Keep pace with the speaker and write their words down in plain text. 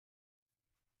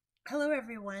Hello,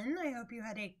 everyone. I hope you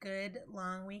had a good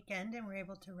long weekend and were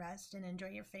able to rest and enjoy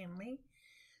your family.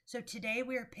 So today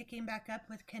we are picking back up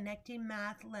with Connecting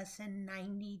Math Lesson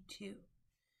 92.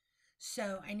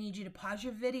 So I need you to pause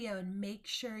your video and make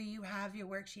sure you have your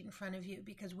worksheet in front of you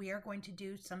because we are going to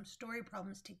do some story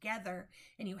problems together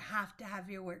and you have to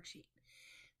have your worksheet.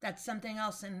 That's something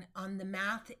else. And on the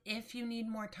math, if you need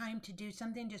more time to do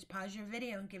something, just pause your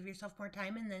video and give yourself more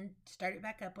time and then start it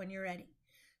back up when you're ready.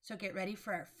 So get ready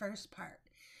for our first part.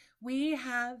 We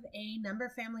have a number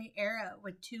family arrow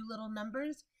with two little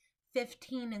numbers,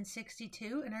 15 and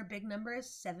 62, and our big number is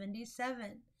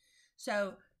 77.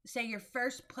 So say your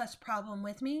first plus problem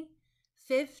with me.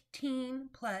 15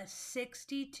 plus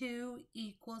 62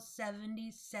 equals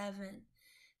 77.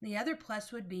 The other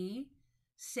plus would be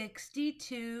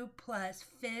 62 plus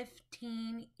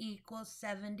 15 equals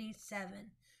 77.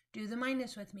 Do the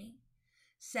minus with me.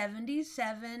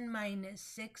 77 minus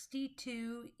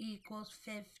 62 equals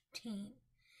 15.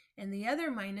 And the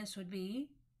other minus would be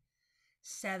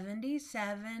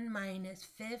 77 minus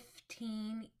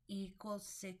 15 equals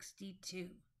 62.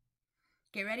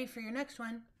 Get ready for your next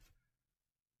one.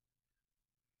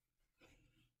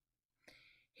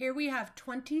 Here we have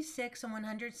 26 and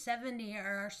 170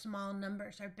 are our small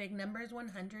numbers. Our big number is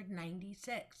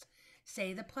 196.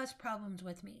 Say the plus problems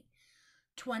with me.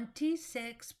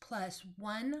 26 plus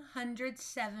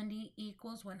 170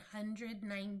 equals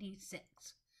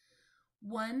 196.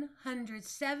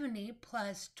 170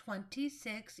 plus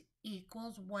 26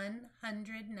 equals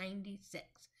 196.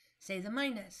 Say the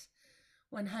minus.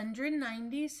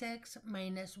 196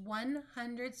 minus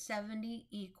 170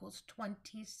 equals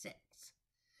 26.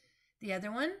 The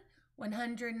other one,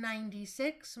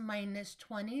 196 minus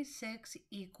 26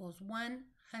 equals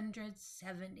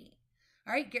 170.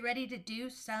 All right, get ready to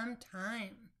do some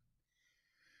time.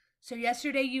 So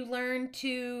yesterday you learned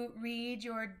to read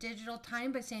your digital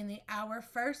time by saying the hour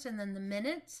first and then the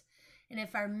minutes. And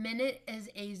if our minute is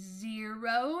a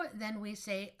 0, then we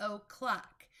say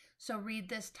o'clock. So read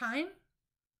this time.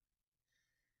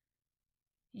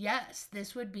 Yes,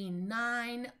 this would be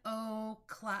 9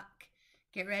 o'clock.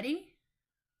 Get ready.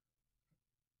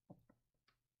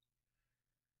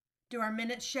 Do our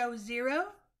minutes show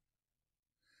 0?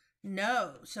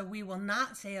 No, so we will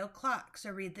not say o'clock. So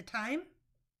read the time.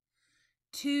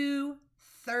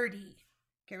 2:30.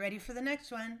 Get ready for the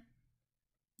next one.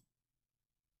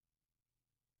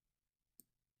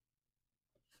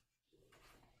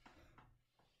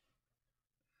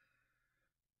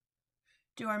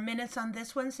 Do our minutes on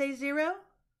this one say 0?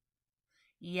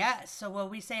 Yes, so will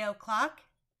we say o'clock?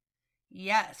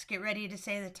 Yes, get ready to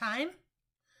say the time.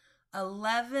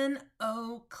 11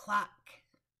 o'clock.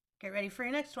 Get ready for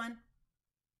your next one.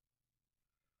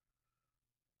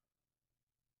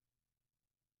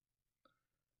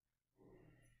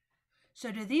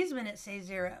 So do these minutes say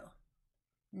 0?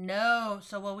 No.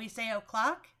 So will we say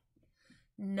o'clock?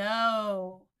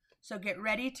 No. So get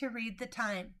ready to read the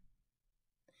time.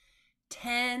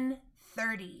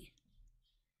 10:30.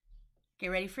 Get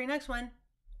ready for your next one.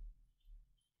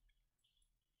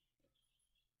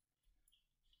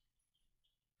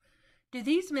 Do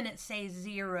these minutes say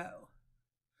 0?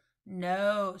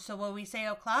 No. So will we say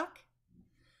o'clock?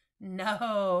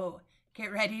 No.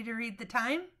 Get ready to read the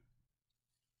time.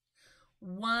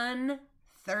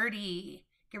 1:30.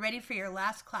 Get ready for your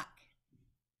last clock.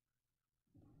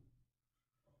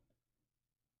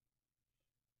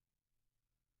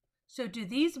 So do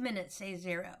these minutes say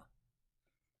 0?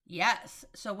 Yes.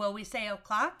 So will we say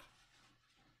o'clock?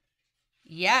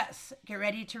 Yes. Get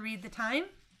ready to read the time.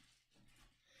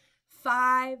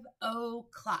 5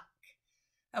 o'clock.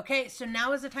 Okay, so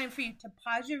now is the time for you to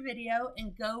pause your video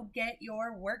and go get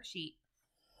your worksheet.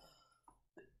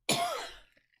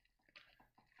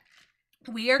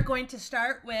 We are going to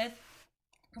start with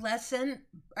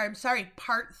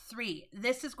part 3.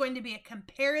 This is going to be a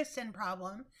comparison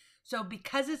problem. So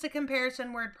because it's a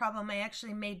comparison word problem, I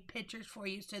actually made pictures for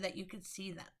you so that you could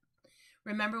see them.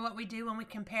 Remember what we do when we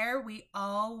compare? We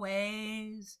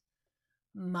always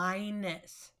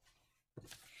minus.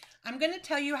 I'm going to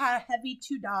tell you how heavy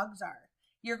 2 dogs are.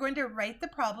 You're going to write the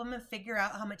problem and figure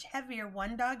out how much heavier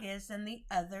one dog is than the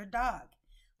other dog.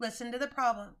 Listen to the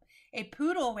problem. A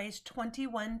poodle weighs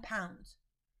 21 pounds.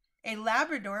 A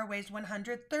Labrador weighs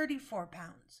 134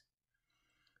 pounds.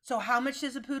 So how much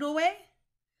does a poodle weigh?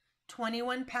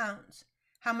 21 pounds.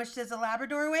 How much does a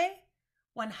Labrador weigh?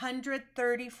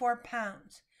 134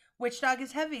 pounds. Which dog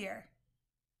is heavier?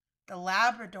 The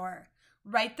Labrador.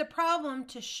 Write the problem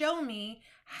to show me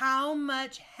how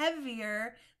much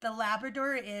heavier the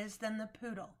Labrador is than the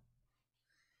poodle.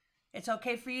 It's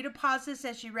okay for you to pause this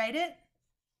as you write it.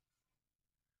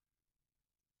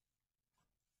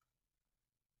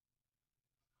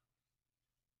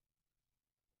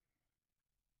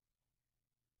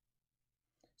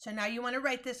 So now you want to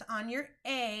write this on your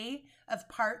A of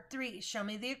part 3. Show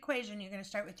me the equation. You're going to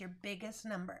start with your biggest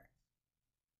number.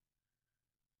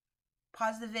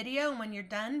 Pause the video, and when you're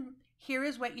done, here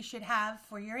is what you should have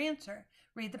for your answer.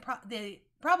 Read the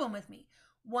problem with me.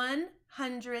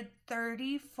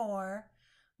 134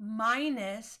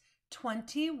 minus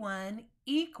 21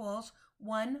 equals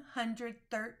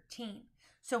 113.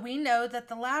 So we know that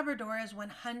the Labrador is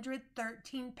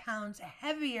 113 pounds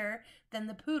heavier than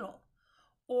the Poodle.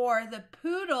 Or the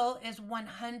Poodle is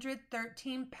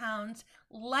 113 pounds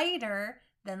lighter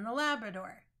than the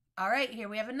Labrador. All right, here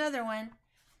we have another one.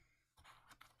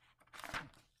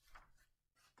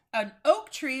 An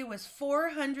oak tree was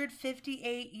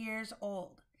 458 years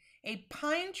old. A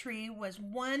pine tree was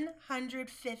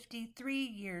 153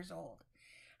 years old.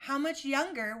 How much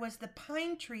younger was the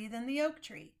pine tree than the oak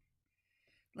tree?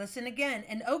 Listen again.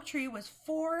 An oak tree was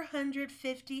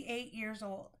 458 years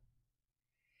old.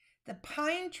 The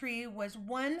pine tree was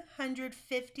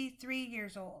 153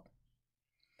 years old.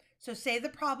 So say the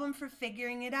problem for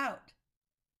figuring it out.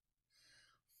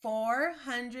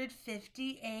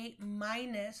 458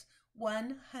 minus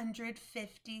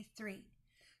 153.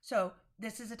 So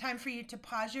this is a time for you to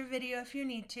pause your video if you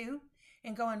need to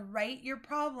and go and write your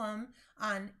problem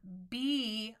on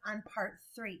B on part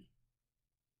 3.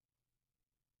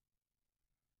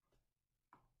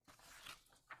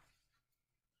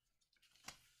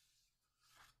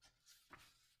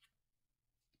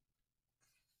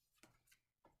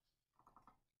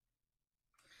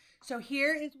 So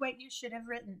here is what you should have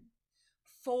written.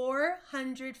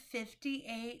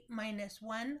 458 minus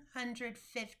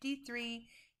 153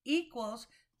 equals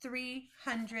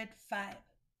 305.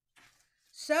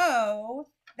 So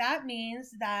that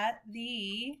means that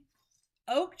the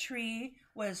oak tree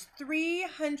was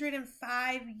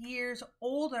 305 years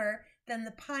older than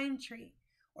the pine tree,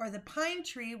 or the pine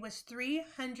tree was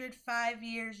 305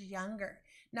 years younger.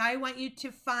 Now I want you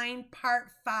to find part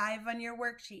 5 on your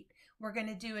worksheet. We're going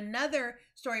to do another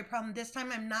story problem. This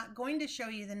time I'm not going to show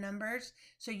you the numbers,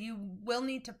 so you will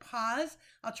need to pause.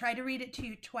 I'll try to read it to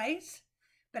you twice,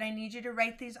 but I need you to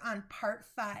write these on part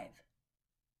 5.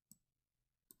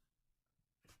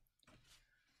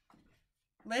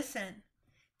 Listen,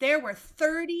 there were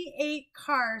 38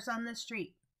 cars on the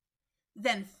street.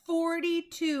 Then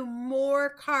 42 more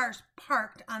cars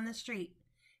parked on the street.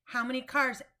 How many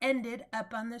cars ended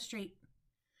up on the street?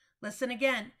 Listen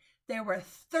again. There were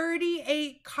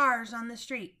 38 cars on the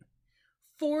street.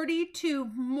 42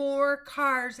 more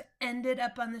cars ended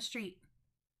up on the street.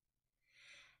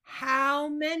 How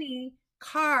many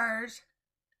cars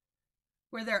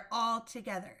were there all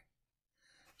together?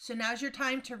 So now's your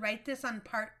time to write this on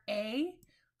part A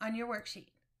on your worksheet.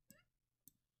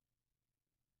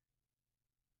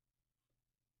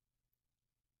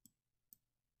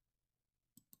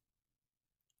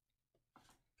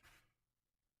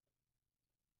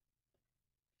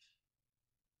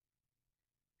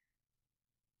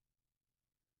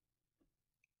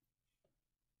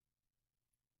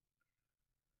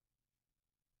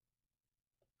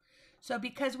 So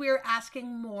because we were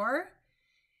asking more,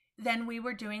 then we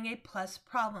were doing a plus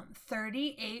problem.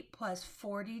 38 plus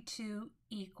 42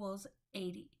 equals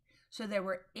 80. So there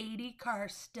were 80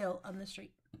 cars still on the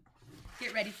street.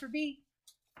 Get ready for B.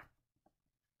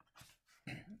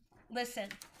 Listen,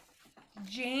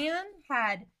 Jan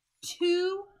had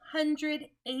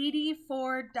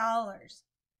 $284.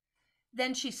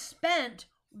 Then she spent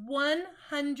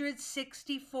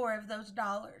 164 of those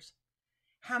dollars.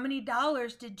 How many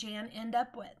dollars did Jan end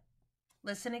up with?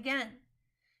 Listen again.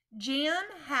 Jan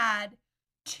had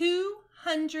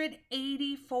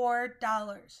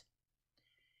 $284.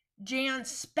 Jan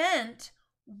spent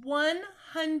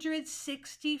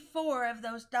 164 of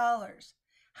those dollars.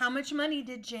 How much money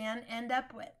did Jan end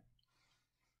up with?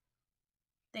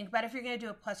 Think about if you're going to do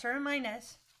a plus or a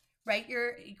minus. Write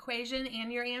your equation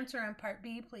and your answer on part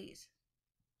B, please.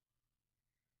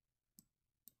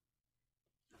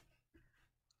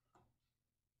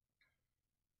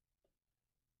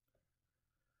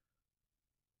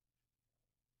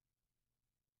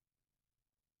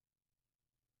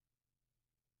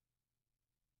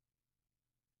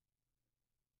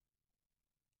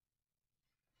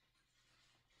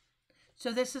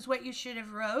 So this is what you should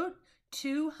have wrote.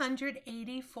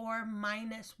 284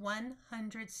 minus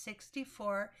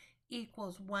 164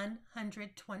 equals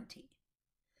 120.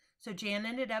 So Jan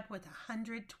ended up with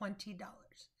 $120.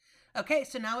 Okay,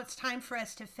 so now it's time for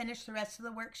us to finish the rest of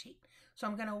the worksheet. So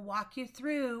I'm going to walk you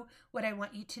through what I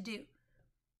want you to do.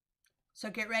 So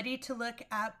get ready to look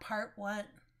at part 1.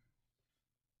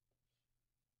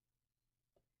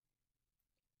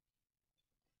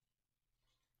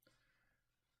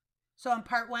 So on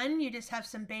part 1, you just have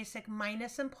some basic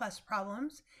minus and plus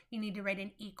problems. You need to write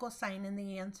an equal sign in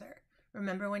the answer.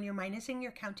 Remember, when you're minusing,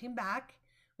 you're counting back.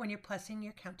 When you're plusing,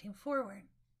 you're counting forward.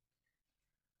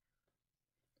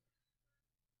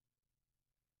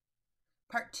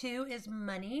 Part 2 is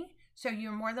money. So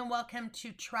you're more than welcome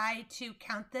to try to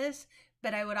count this,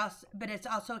 but it's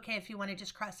also okay if you want to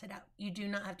just cross it out. You do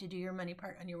not have to do your money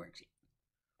part on your worksheet.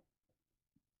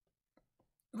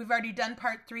 We've already done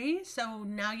part 3, so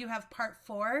now you have part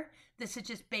 4. This is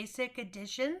just basic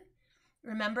addition.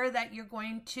 Remember that you're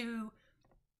going to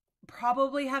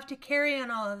probably have to carry on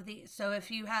all of these. So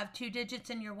if you have 2 digits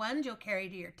in your ones, you'll carry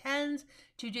to your tens.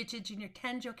 2 digits in your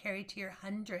tens, you'll carry to your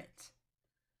hundreds.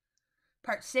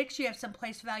 Part 6, you have some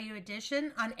place value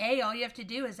addition. On A, all you have to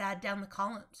do is add down the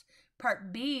columns.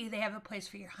 Part B, they have a place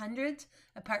for your hundreds,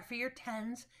 a part for your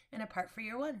tens, and a part for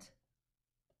your ones.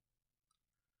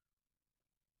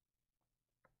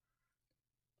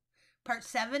 Part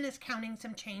 7 is counting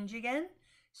some change again.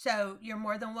 So you're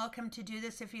more than welcome to do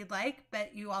this if you'd like,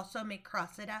 but you also may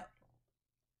cross it out.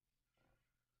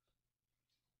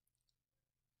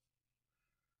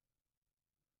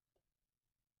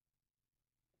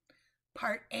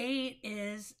 Part 8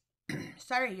 is,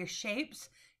 your shapes.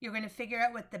 You're going to figure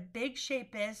out what the big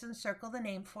shape is and circle the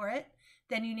name for it.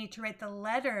 Then you need to write the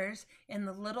letters in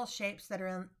the little shapes that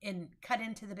are cut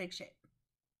into the big shape.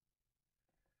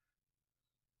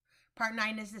 Part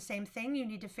 9 is the same thing. You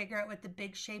need to figure out what the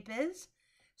big shape is,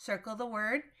 circle the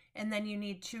word, and then you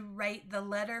need to write the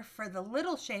letter for the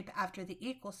little shape after the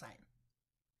equal sign.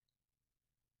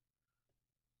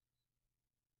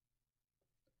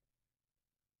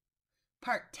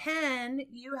 Part 10,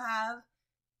 you have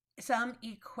some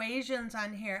equations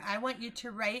on here. I want you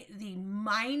to write the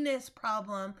minus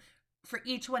problem for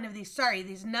each one of these,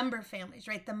 these number families,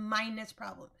 right? The minus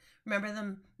problem. Remember,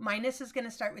 the minus is going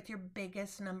to start with your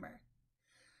biggest number.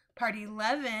 Part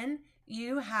 11,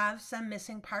 you have some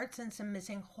missing parts and some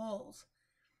missing holes.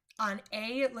 On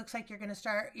A, it looks like you're going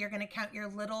to count your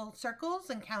little circles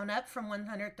and count up from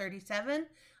 137.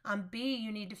 On B,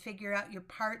 you need to figure out your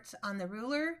parts on the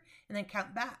ruler and then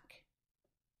count back.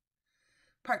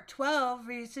 Part 12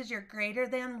 uses your greater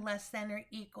than, less than, or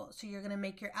equal. So you're going to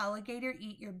make your alligator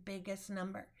eat your biggest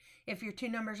number. If your two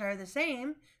numbers are the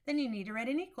same, then you need to write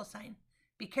an equal sign.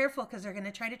 Be careful because they're going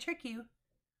to try to trick you.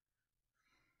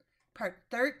 Part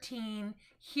 13,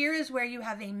 here is where you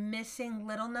have a missing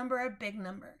little number or big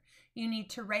number. You need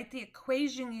to write the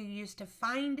equation you use to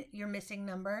find your missing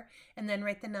number and then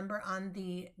write the number on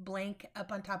the blank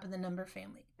up on top of the number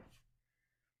family.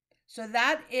 So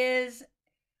that is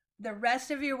the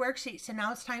rest of your worksheet. So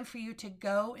now it's time for you to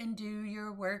go and do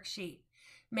your worksheet.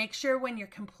 Make sure when you're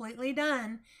completely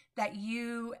done that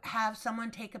you have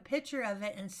someone take a picture of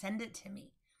it and send it to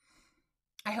me.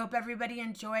 I hope everybody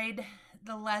enjoyed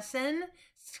the lesson.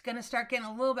 It's going to start getting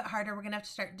a little bit harder. We're going to have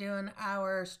to start doing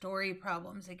our story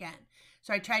problems again.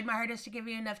 So I tried my hardest to give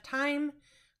you enough time.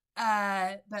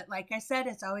 But like I said,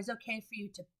 it's always okay for you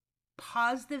to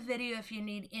pause the video if you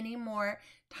need any more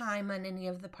time on any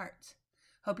of the parts.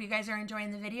 Hope you guys are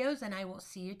enjoying the videos, and I will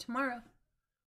see you tomorrow.